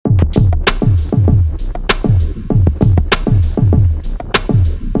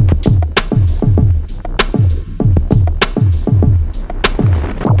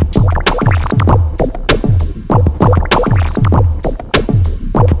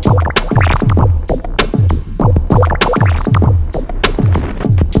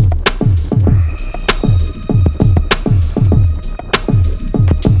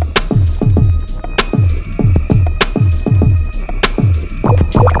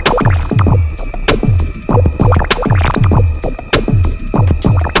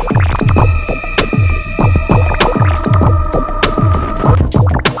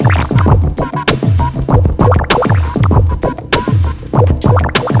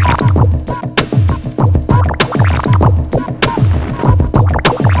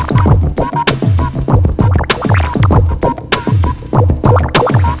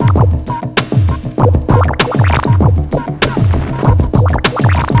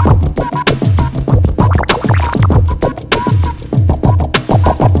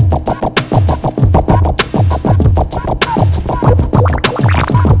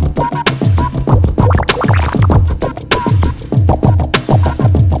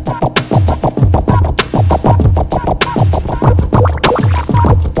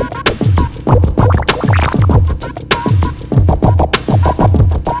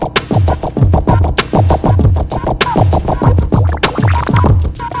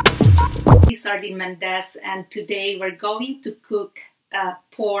Sardine Mendez, and today we're going to cook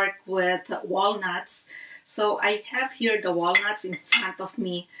pork with walnuts. So I have here the walnuts in front of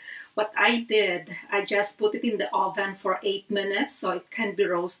me. What I did, I just put it in the oven for 8 minutes so it can be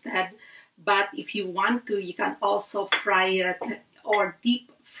roasted. But if you want to, you can also fry it or deep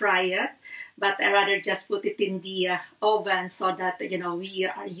fry it. But I rather just put it in the oven so that we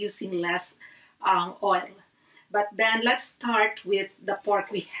are using less oil. But then let's start with the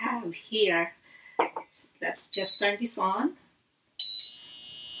pork we have here. Let's just turn this on.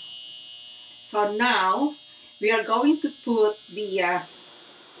 So now we are going to put the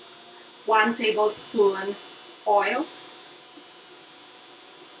 1 tablespoon oil,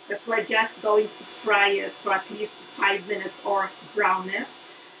 because we're just going to fry it for at least 5 minutes or brown it.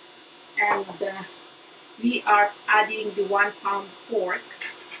 And we are adding the 1 pound pork.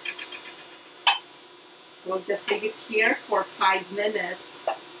 So we'll just leave it here for 5 minutes.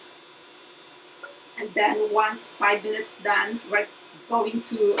 And then once 5 minutes done, we're going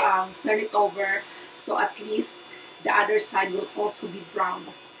to turn it over so at least the other side will also be brown.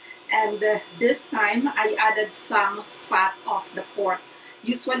 And this time I added some fat of the pork.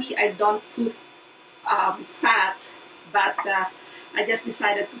 Usually I don't put fat, but I just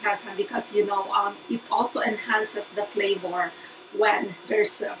decided to have some because it also enhances the flavor when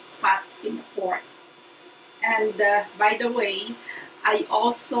there's fat in the pork. And by the way, I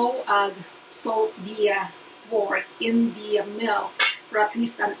also soak the pork in the milk for at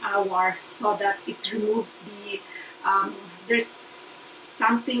least an hour so that it removes the there's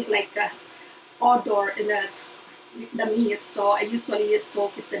something like a odor in the meat. So I usually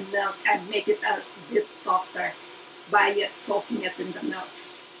soak it in milk and make it a bit softer by soaking it in the milk.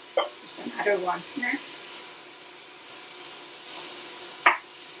 There's another one here.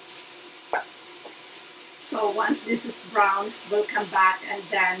 So once this is brown, we'll come back and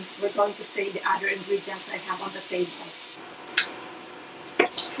then we're going to say the other ingredients I have on the table.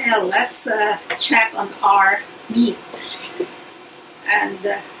 Okay, let's check on our meat. And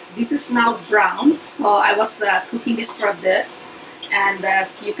this is now brown, so I was cooking this for a bit. And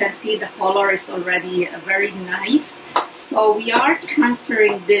as you can see, the color is already very nice. So we are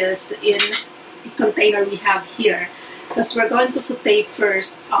transferring this in the container we have here, because we're going to saute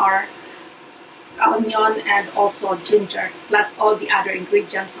first our onion and also ginger, plus all the other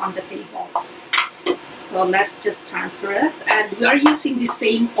ingredients on the table. So let's just transfer it. And we are using the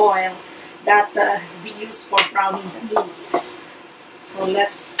same oil that we use for browning the meat. So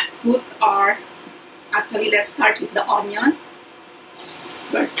let's put let's start with the onion.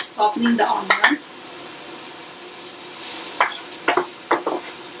 We're softening the onion.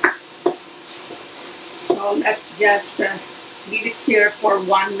 So let's just leave it here for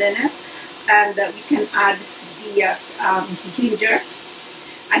 1 minute. And we can add the ginger.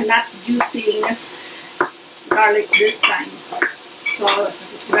 I'm not using garlic this time, so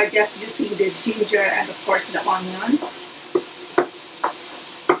we're just using the ginger and of course the onion.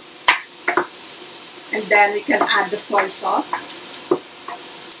 And then we can add the soy sauce.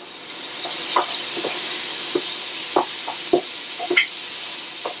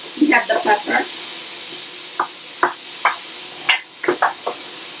 We have the pepper.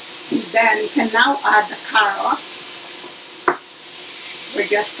 Then you can now add the carrot. We're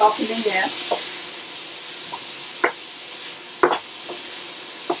just softening it.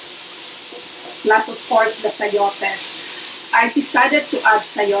 Plus, of course, the chayote. I decided to add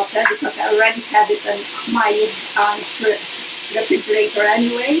chayote because I already have it in my refrigerator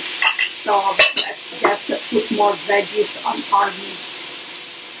anyway. So let's just put more veggies on our meat.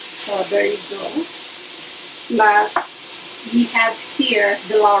 So there you go. Plus, we have here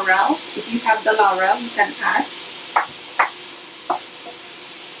the laurel. If you have the laurel, you can add.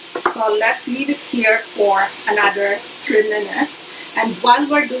 So let's leave it here for another 3 minutes. And while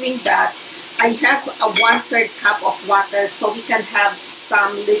we're doing that, I have a 1/3 cup of water so we can have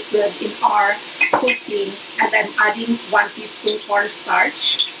some liquid in our cooking. And I'm adding 1 teaspoon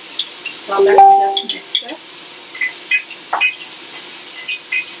cornstarch. So let's just mix it.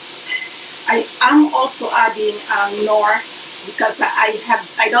 I am also adding knorr because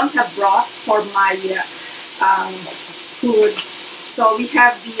I don't have broth for my food. So we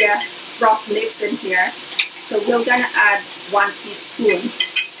have the broth mix in here. So we're gonna add 1 teaspoon.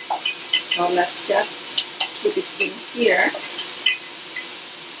 So let's just put it in here.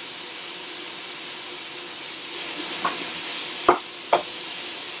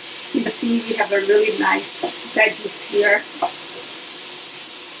 So you see we have a really nice veggies here.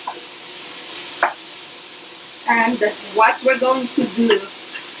 And what we're going to do,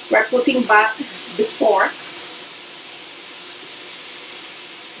 we're putting back the pork.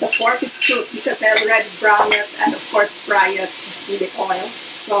 The pork is cooked because I already browned it and of course fry it in the oil.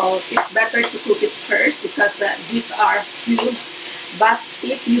 So it's better to cook it first because these are cubes. But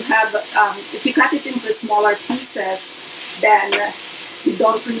if you have, if you cut it into smaller pieces, then you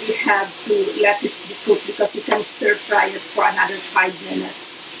don't really have to let it be cooked because you can stir fry it for another 5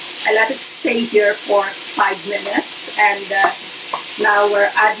 minutes. I let it stay here for 5 minutes, and now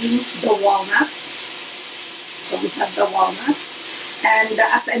we're adding the walnut. So we have the walnuts, and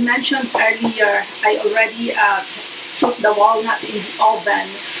as I mentioned earlier, I already put the walnut in the oven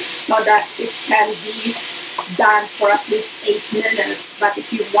so that it can be done for at least 8 minutes. But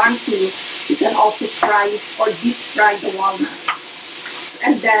if you want to, you can also fry or deep fry the walnuts,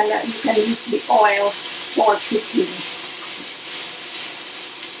 and then you can use the oil for cooking.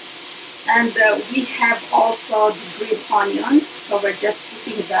 And we have also the green onion, so we're just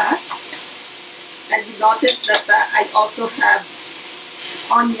putting that. And you notice that I also have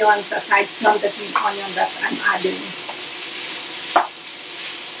onions aside from the green onion that I'm adding.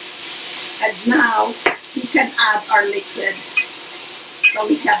 And now we can add our liquid. So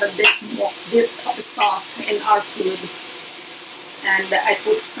we have a bit of sauce in our food. And I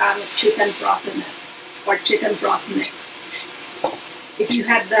put some chicken broth in it, or chicken broth mix. If you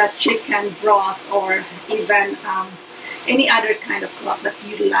have the chicken broth or even any other kind of broth that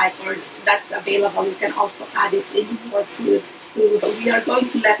you like or that's available, you can also add it in your food. We are going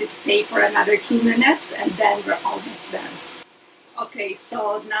to let it stay for another 2 minutes and then we're almost done. Okay,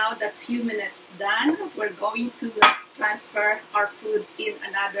 so now that few minutes done, we're going to transfer our food in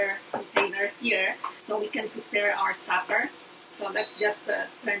another container here so we can prepare our supper. So let's just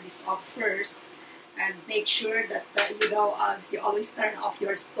turn this off first. And make sure that you always turn off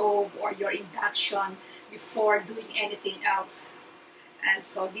your stove or your induction before doing anything else. And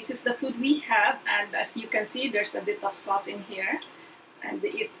so this is the food we have, and as you can see, there's a bit of sauce in here, and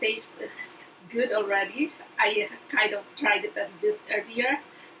it tastes good already. I kind of tried it a bit earlier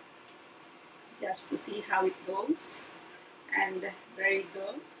just to see how it goes, and there you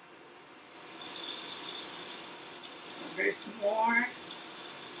go. So there's more.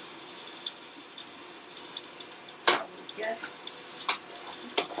 Yes.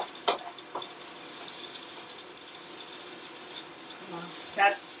 So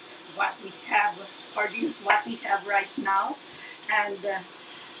that's what we have, or this is what we have right now. And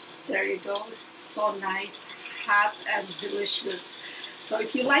there you go. So nice, hot and delicious. So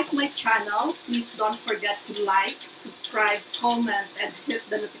if you like my channel, please don't forget to like, subscribe, comment, and hit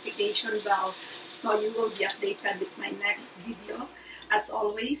the notification bell so you will be updated with my next video. As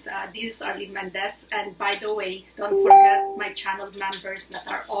always, this is Arlene Mendez, and by the way, don't forget my channel members that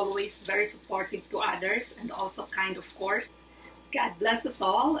are always very supportive to others and also kind, of course. God bless us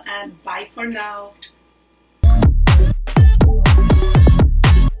all, and bye for now.